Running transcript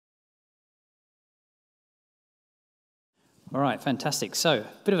All right, fantastic. So,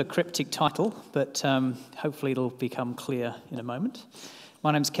 a bit of a cryptic title, but hopefully it'll become clear in a moment.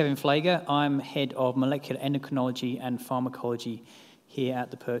 My name's Kevin Pfleger. I'm Head of Molecular Endocrinology and Pharmacology here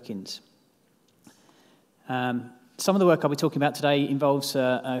at the Perkins. Some of the work I'll be talking about today involves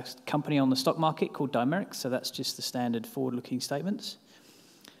a company on the stock market called Dimerix, so that's just the standard forward-looking statements.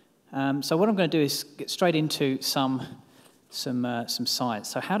 So what I'm going to do is get straight into some science.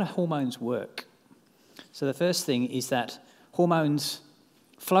 So how do hormones work? So the first thing is that hormones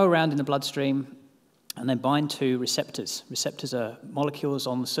flow around in the bloodstream and they bind to receptors. Receptors are molecules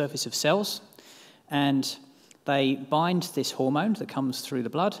on the surface of cells, and they bind this hormone that comes through the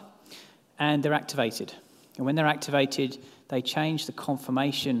blood, and they're activated. And when they're activated, they change the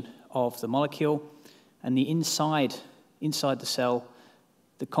conformation of the molecule, and the inside the cell,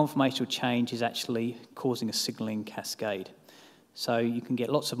 the conformational change is actually causing a signaling cascade. So you can get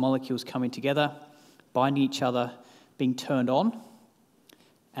lots of molecules coming together, binding each other, being turned on,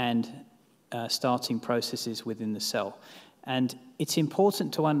 and starting processes within the cell. And it's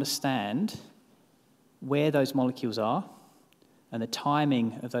important to understand where those molecules are and the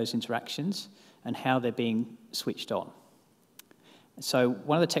timing of those interactions and how they're being switched on. So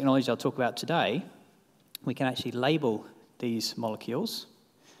one of the technologies I'll talk about today, we can actually label these molecules,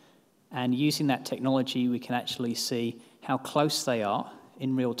 and using that technology we can actually see how close they are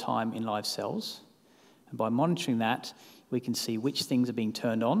in real time in live cells. And by monitoring that, we can see which things are being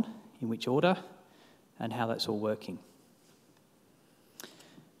turned on, in which order, and how that's all working.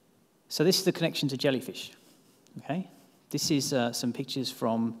 So this is the connection to jellyfish. Okay, this is some pictures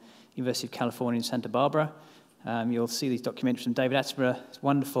from University of California in Santa Barbara. You'll see these documentaries from David Attenborough. It's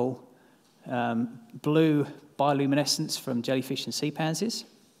wonderful blue bioluminescence from jellyfish and sea pansies.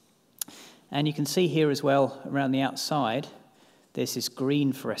 And you can see here as well, around the outside, there's this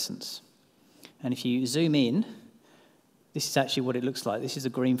green fluorescence. And if you zoom in, this is actually what it looks like. This is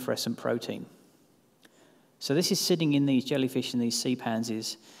a green fluorescent protein. So this is sitting in these jellyfish and these sea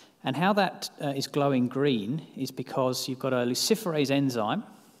pansies. And how that is glowing green is because you've got a luciferase enzyme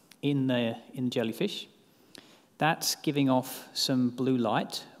in the jellyfish. That's giving off some blue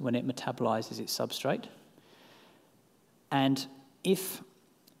light when it metabolizes its substrate. And if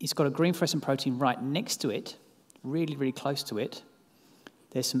it's got a green fluorescent protein right next to it, really, really close to it,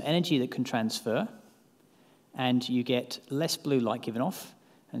 there's some energy that can transfer, and you get less blue light given off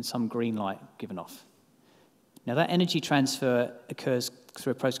and some green light given off. Now, that energy transfer occurs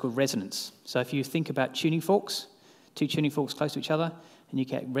through a process called resonance. So if you think about tuning forks, two tuning forks close to each other, and you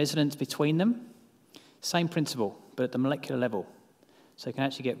get resonance between them, same principle, but at the molecular level. So you can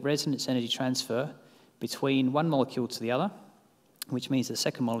actually get resonance energy transfer between one molecule to the other, which means the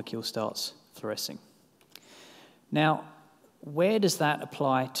second molecule starts fluorescing. Now, where does that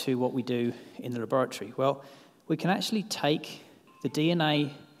apply to what we do in the laboratory? Well, we can actually take the DNA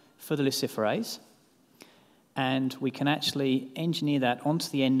for the luciferase, and we can actually engineer that onto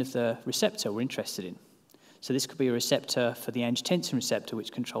the end of the receptor we're interested in. So this could be a receptor for the angiotensin receptor,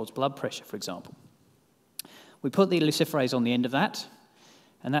 which controls blood pressure, for example. We put the luciferase on the end of that,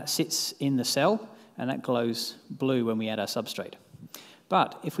 and that sits in the cell, and that glows blue when we add our substrate.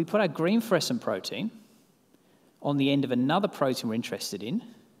 But if we put our green fluorescent protein on the end of another protein we're interested in,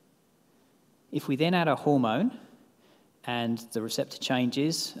 if we then add a hormone and the receptor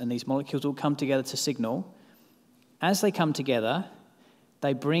changes and these molecules all come together to signal, as they come together,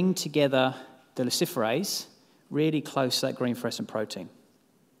 they bring together the luciferase really close to that green fluorescent protein.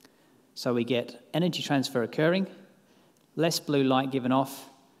 So we get energy transfer occurring, less blue light given off,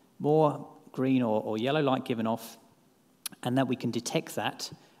 more green or yellow light given off, and that we can detect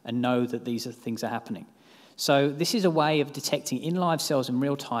that and know that these things are happening. So this is a way of detecting in live cells in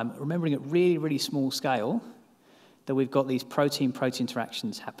real time, remembering at really, really small scale, that we've got these protein-protein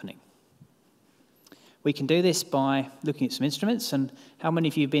interactions happening. We can do this by looking at some instruments. And how many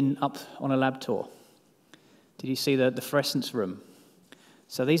of you have been up on a lab tour? Did you see the fluorescence room?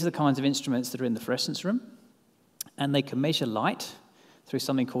 So these are the kinds of instruments that are in the fluorescence room, and they can measure light through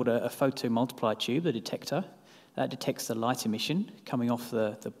something called a photomultiplier tube, the detector. That detects the light emission coming off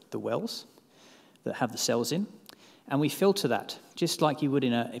the wells that have the cells in. And we filter that, just like you would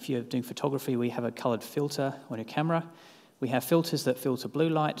if you're doing photography. We have a coloured filter on your camera. We have filters that filter blue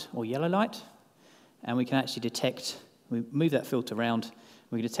light or yellow light, and we can actually detect, we move that filter around, and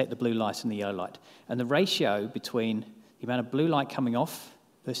we can detect the blue light and the yellow light. And the ratio between the amount of blue light coming off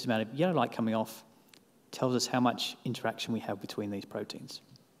versus the amount of yellow light coming off tells us how much interaction we have between these proteins.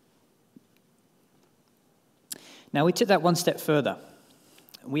 Now, we took that one step further.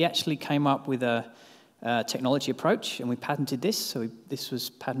 We actually came up with a technology approach, and we patented this. So this was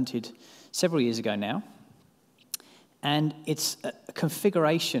patented several years ago now. And it's a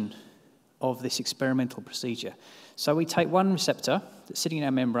configuration of this experimental procedure. So we take one receptor that's sitting in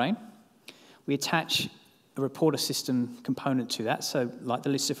our membrane, we attach a reporter system component to that, so like the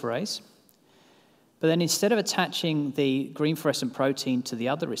luciferase. But then instead of attaching the green fluorescent protein to the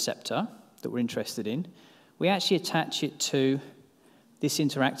other receptor that we're interested in, we actually attach it to this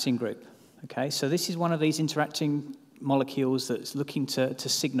interacting group. Okay, so this is one of these interacting molecules that's looking to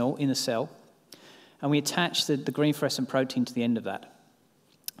signal in a cell, and we attach the green fluorescent protein to the end of that.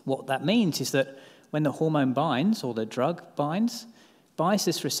 What that means is that when the hormone binds, or the drug binds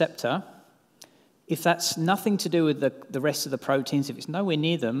this receptor, if that's nothing to do with the rest of the proteins, if it's nowhere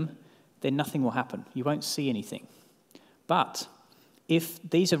near them, then nothing will happen. You won't see anything. But if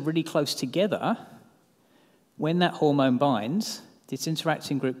these are really close together, when that hormone binds, this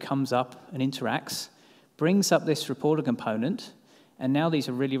interacting group comes up and interacts, brings up this reporter component, and now these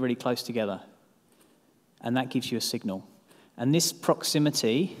are really, really close together. And that gives you a signal. And this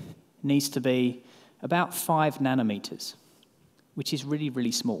proximity needs to be about 5 nanometers, which is really,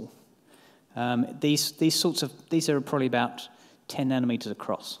 really small. These are probably about 10 nanometers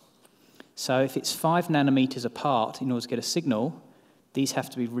across. So if it's 5 nanometers apart in order to get a signal, these have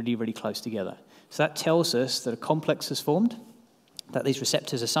to be really, really close together. So that tells us that a complex has formed, that these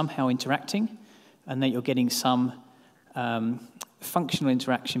receptors are somehow interacting, and that you're getting some functional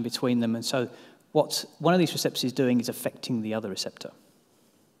interaction between them. And so what one of these receptors is doing is affecting the other receptor.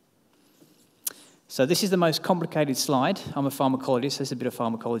 So this is the most complicated slide. I'm a pharmacologist, so there's a bit of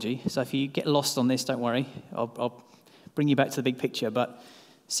pharmacology. So if you get lost on this, don't worry. I'll bring you back to the big picture, but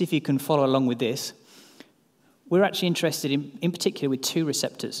see if you can follow along with this. We're actually interested in particular with 2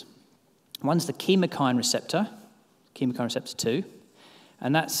 receptors. One's the chemokine receptor 2,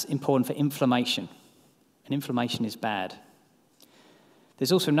 and that's important for inflammation. And inflammation is bad.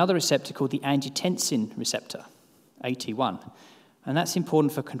 There's also another receptor called the angiotensin receptor, AT1, and that's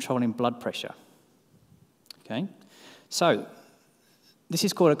important for controlling blood pressure. Okay? So this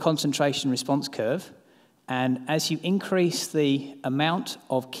is called a concentration response curve, and as you increase the amount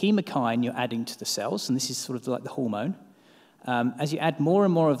of chemokine you're adding to the cells, and this is sort of like the hormone, as you add more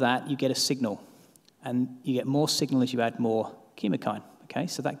and more of that, you get a signal, and you get more signal as you add more chemokine. Okay?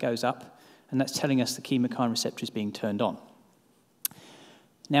 So that goes up, and that's telling us the chemokine receptor is being turned on.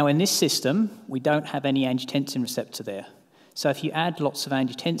 Now, in this system, we don't have any angiotensin receptor there. So if you add lots of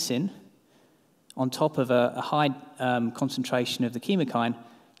angiotensin on top of a high concentration of the chemokine,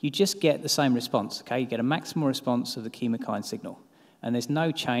 you just get the same response. Okay? You get a maximal response of the chemokine signal. And there's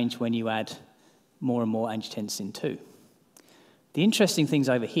no change when you add more and more angiotensin too. The interesting thing's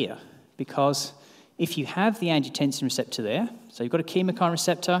over here, because if you have the angiotensin receptor there, so you've got a chemokine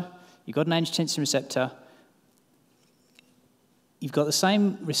receptor, you've got an angiotensin receptor, you've got the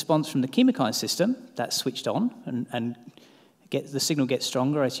same response from the chemokine system, that's switched on, and the signal gets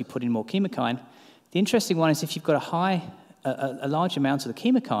stronger as you put in more chemokine. The interesting one is if you've got a large amount of the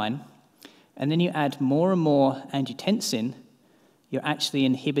chemokine, and then you add more and more angiotensin, you're actually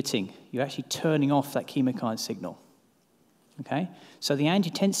inhibiting, you're actually turning off that chemokine signal. Okay? So the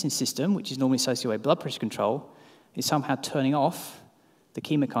angiotensin system, which is normally associated with blood pressure control, is somehow turning off the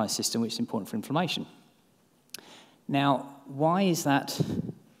chemokine system, which is important for inflammation. Now, why is that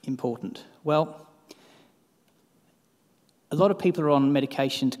important? Well, a lot of people are on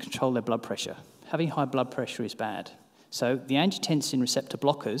medication to control their blood pressure. Having high blood pressure is bad. So the angiotensin receptor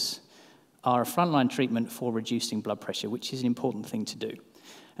blockers are a frontline treatment for reducing blood pressure, which is an important thing to do.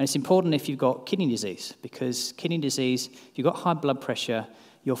 And it's important if you've got kidney disease, because kidney disease, if you've got high blood pressure,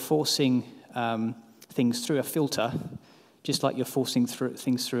 you're forcing things through a filter, just like you're forcing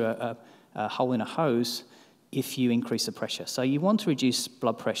things through a hole in a hose if you increase the pressure. So you want to reduce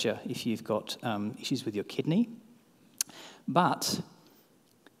blood pressure if you've got issues with your kidney. But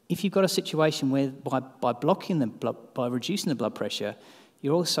if you've got a situation where by reducing the blood pressure,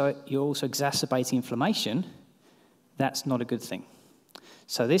 you're also exacerbating inflammation, that's not a good thing.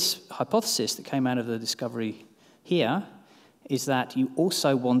 So this hypothesis that came out of the discovery here is that you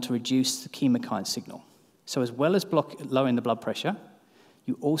also want to reduce the chemokine signal. So as well as lowering the blood pressure,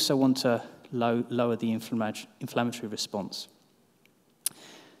 you also want to lower the inflammatory response.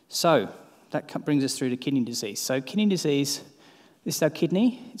 So that brings us through to kidney disease. So kidney disease, this is our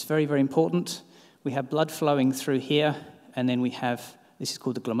kidney. It's very, very important. We have blood flowing through here, and then we have, this is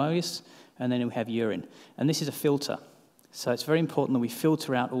called the glomerulus, and then we have urine. And this is a filter. So it's very important that we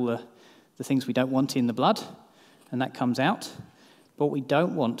filter out all the things we don't want in the blood, and that comes out. But what we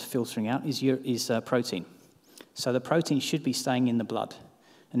don't want filtering out is protein. So the protein should be staying in the blood.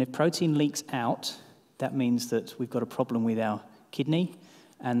 And if protein leaks out, that means that we've got a problem with our kidney,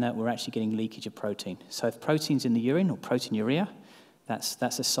 and that we're actually getting leakage of protein. So if protein's in the urine or proteinuria,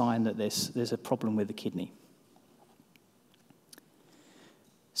 that's a sign that there's a problem with the kidney.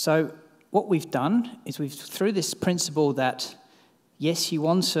 So what we've done is through this principle that, yes, you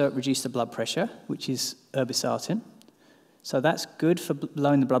want to reduce the blood pressure, which is irbesartan. So that's good for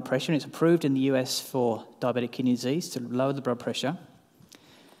lowering the blood pressure, and it's approved in the US for diabetic kidney disease to lower the blood pressure.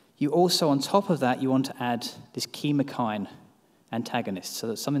 You also, on top of that, you want to add this chemokine antagonist, so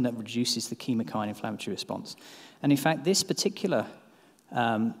that's something that reduces the chemokine inflammatory response. And in fact, this particular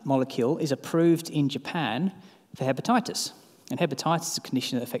molecule is approved in Japan for hepatitis. And hepatitis is a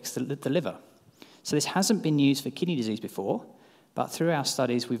condition that affects the liver. So this hasn't been used for kidney disease before, but through our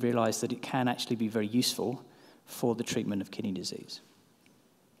studies, we've realized that it can actually be very useful for the treatment of kidney disease.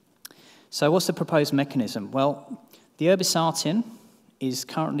 So what's the proposed mechanism? Well, the irbesartan is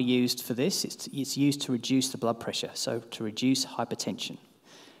currently used for this. It's used to reduce the blood pressure, so to reduce hypertension.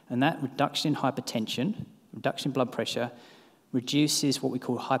 And that reduction in hypertension, reduction in blood pressure, reduces what we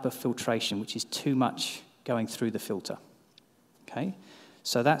call hyperfiltration, which is too much going through the filter. Okay?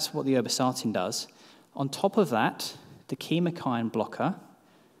 So that's what the irbesartan does. On top of that, the chemokine blocker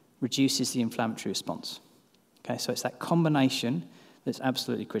reduces the inflammatory response. Okay, so it's that combination that's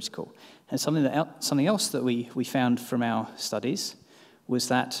absolutely critical. And something else that we found from our studies was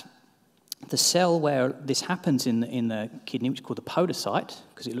that the cell where this happens in the kidney, which is called the podocyte,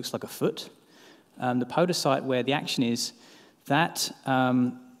 because it looks like a foot, the podocyte where the action is, that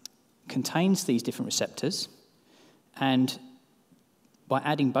contains these different receptors, and by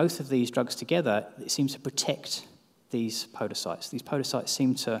adding both of these drugs together, it seems to protect these podocytes. These podocytes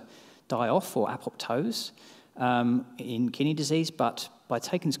seem to die off or apoptose in kidney disease, but by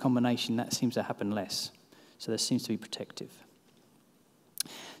taking this combination, that seems to happen less. So this seems to be protective.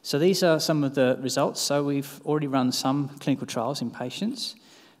 So these are some of the results. So we've already run some clinical trials in patients.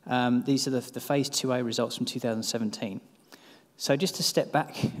 These are the phase 2A results from 2017. So just to step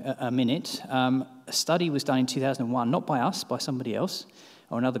back a minute, a study was done in 2001, not by us, by somebody else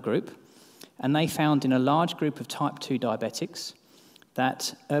or another group, and they found in a large group of type 2 diabetics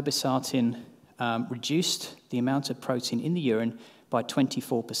that irbesartan reduced the amount of protein in the urine by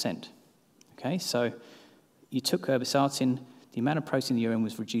 24%. Okay, so you took irbesartan, the amount of protein in the urine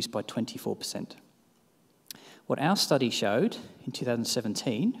was reduced by 24%. What our study showed in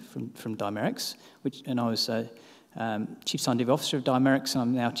 2017 from Dimerix, and I was Chief Scientific Officer of Dimerix, and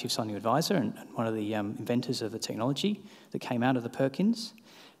I'm now Chief Scientific Advisor and one of the inventors of the technology that came out of the Perkins.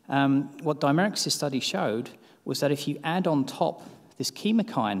 What Dimerix's study showed was that if you add on top this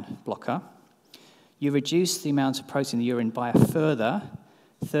chemokine blocker, you reduce the amount of protein in the urine by a further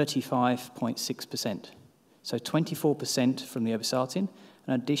 35.6%. So 24% from the irbesartan,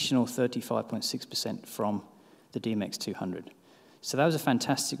 an additional 35.6% from the DMX-200. So that was a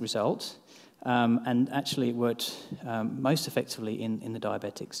fantastic result, and actually it worked most effectively in the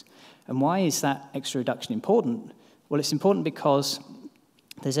diabetics. And why is that extra reduction important? Well, it's important because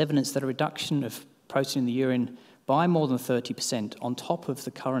there's evidence that a reduction of protein in the urine by more than 30% on top of the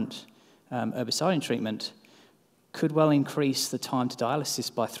current irbesartan treatment could well increase the time to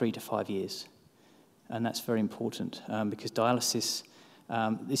dialysis by 3 to 5 years. And that's very important because dialysis,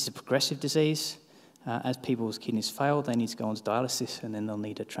 this is a progressive disease. As people's kidneys fail, they need to go on to dialysis and then they'll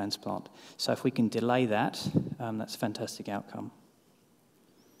need a transplant. So if we can delay that, that's a fantastic outcome.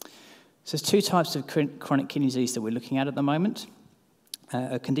 So there's two types of chronic kidney disease that we're looking at the moment.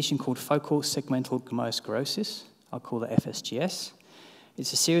 A condition called focal segmental glomerulosclerosis, I'll call that FSGS.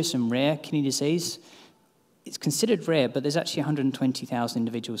 It's a serious and rare kidney disease. It's considered rare, but there's actually 120,000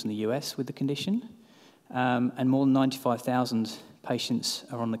 individuals in the US with the condition, and more than 95,000 patients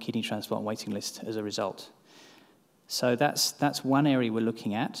are on the kidney transplant waiting list as a result. So that's one area we're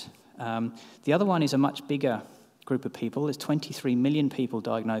looking at. The other one is a much bigger group of people. There's 23 million people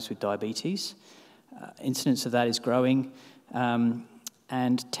diagnosed with diabetes. Incidence of that is growing,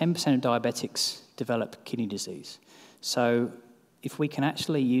 and 10% of diabetics develop kidney disease. So if we can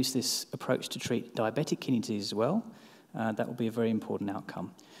actually use this approach to treat diabetic kidney disease as well, that will be a very important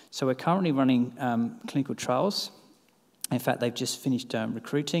outcome. So we're currently running clinical trials. In fact, they've just finished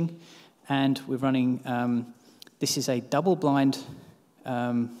recruiting, and we're running, this is a double-blind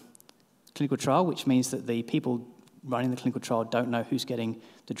clinical trial, which means that the people running the clinical trial don't know who's getting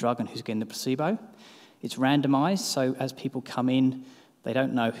the drug and who's getting the placebo. It's randomized, so as people come in, they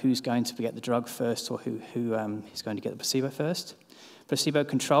don't know who's going to get the drug first or who is going to get the placebo first.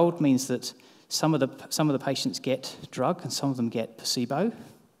 Placebo-controlled means that some of the patients get drug and some of them get placebo.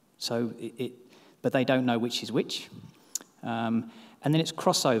 So but they don't know which is which. And then it's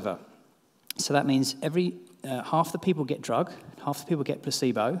crossover. So that means half the people get drug, half the people get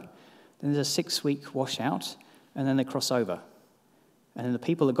placebo, then there's a 6-week washout, and then they cross over. And then the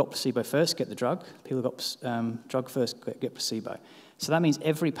people that got placebo first get the drug, people that got drug first get placebo. So that means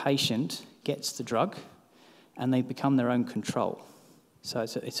every patient gets the drug, and they become their own control. So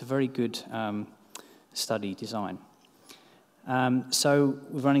it's a very good study design. So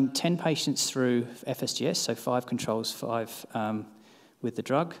we're running 10 patients through FSGS, so 5 controls, 5 with the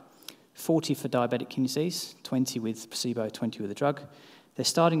drug, 40 for diabetic kidney disease, 20 with placebo, 20 with the drug. They're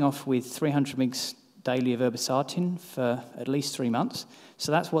starting off with 300 mg daily of irbesartan for at least 3 months.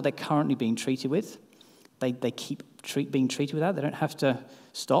 So that's what they're currently being treated with. They keep being treated with that. They don't have to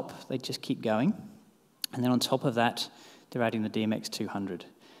stop. They just keep going. And then on top of that, they're adding the DMX 200.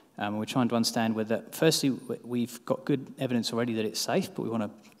 We're trying to understand whether, firstly, we've got good evidence already that it's safe, but we want to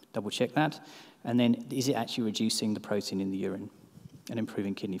double check that. And then, is it actually reducing the protein in the urine and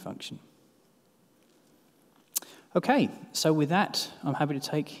improving kidney function? Okay, so with that, I'm happy to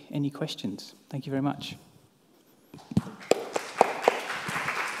take any questions. Thank you very much.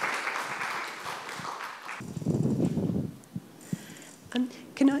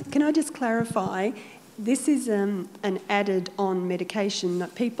 Can I just clarify? This is an added-on medication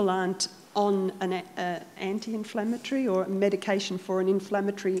that people aren't on an anti-inflammatory or a medication for an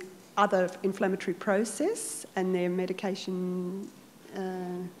other inflammatory process, and their medication.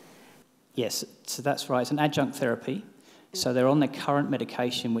 Yes, so that's right. It's an adjunct therapy. Yeah. So they're on their current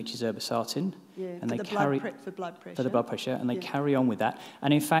medication, which is irbesartan, and they carry for blood pressure. For the blood pressure, and they carry on with that.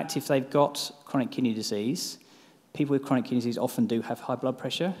 And in fact, if they've got chronic kidney disease, people with chronic kidney disease often do have high blood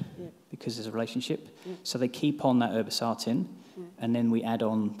pressure because there's a relationship. Yeah. So they keep on that irbesartan, and then we add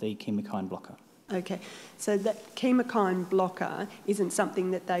on the chemokine blocker. Okay, so that chemokine blocker isn't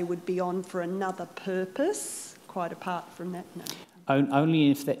something that they would be on for another purpose, quite apart from that? No.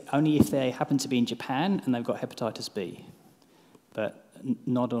 Only if they happen to be in Japan and they've got hepatitis B, but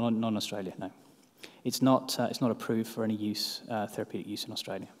not Australia. No, it's not approved for any use, therapeutic use in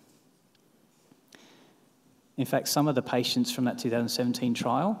Australia. In fact, some of the patients from that 2017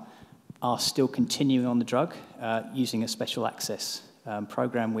 trial are still continuing on the drug using a special access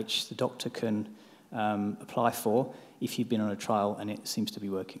program, which the doctor can apply for if you've been on a trial and it seems to be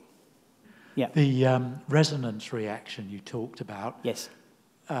working. Yeah. The resonance reaction you talked about. Yes.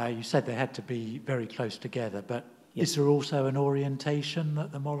 You said they had to be very close together, but yes. Is there also an orientation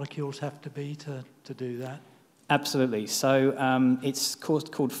that the molecules have to be to do that? Absolutely. So it's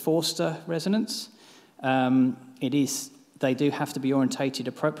called Forster resonance. They do have to be orientated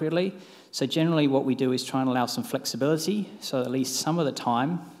appropriately. So generally what we do is try and allow some flexibility, so at least some of the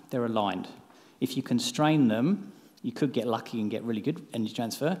time they're aligned. If you constrain them, you could get lucky and get really good energy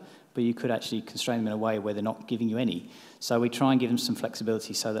transfer, but you could actually constrain them in a way where they're not giving you any. So we try and give them some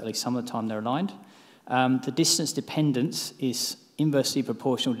flexibility so that at least some of the time they're aligned. The distance dependence is inversely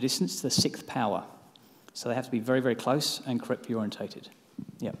proportional to distance to the 6th power. So they have to be very, very close and correctly orientated.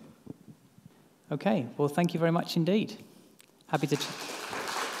 Yep. Okay, well, thank you very much indeed. Happy to...